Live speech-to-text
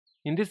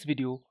In this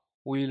video,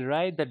 we will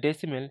write the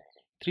decimal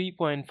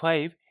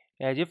 3.5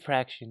 as a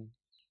fraction.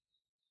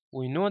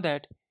 We know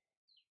that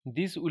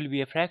this will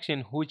be a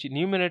fraction whose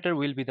numerator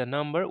will be the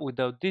number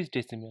without this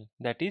decimal,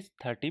 that is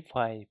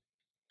 35,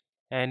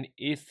 and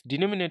its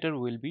denominator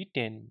will be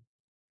 10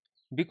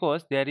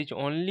 because there is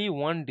only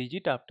one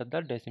digit after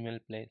the decimal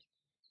place.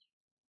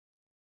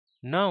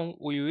 Now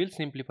we will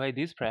simplify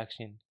this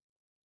fraction.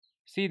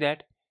 See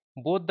that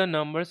both the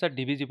numbers are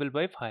divisible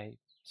by 5.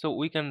 So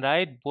we can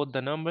write both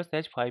the numbers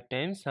as 5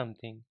 times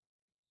something.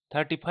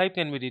 35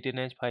 can be written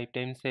as 5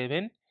 times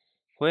 7,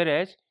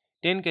 whereas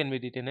 10 can be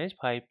written as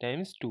 5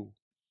 times 2.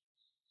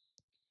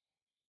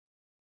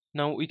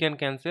 Now we can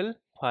cancel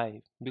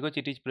 5 because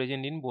it is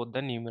present in both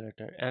the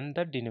numerator and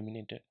the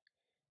denominator.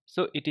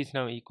 So it is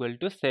now equal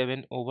to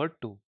 7 over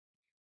 2.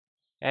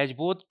 As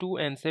both 2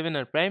 and 7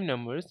 are prime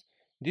numbers,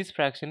 this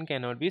fraction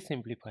cannot be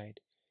simplified.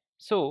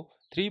 So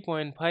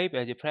 3.5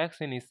 as a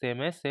fraction is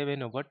same as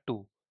 7 over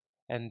 2.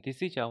 And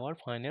this is our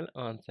final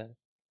answer.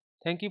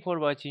 Thank you for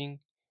watching.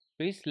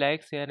 Please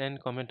like, share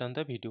and comment on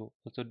the video.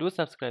 Also do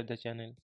subscribe the channel.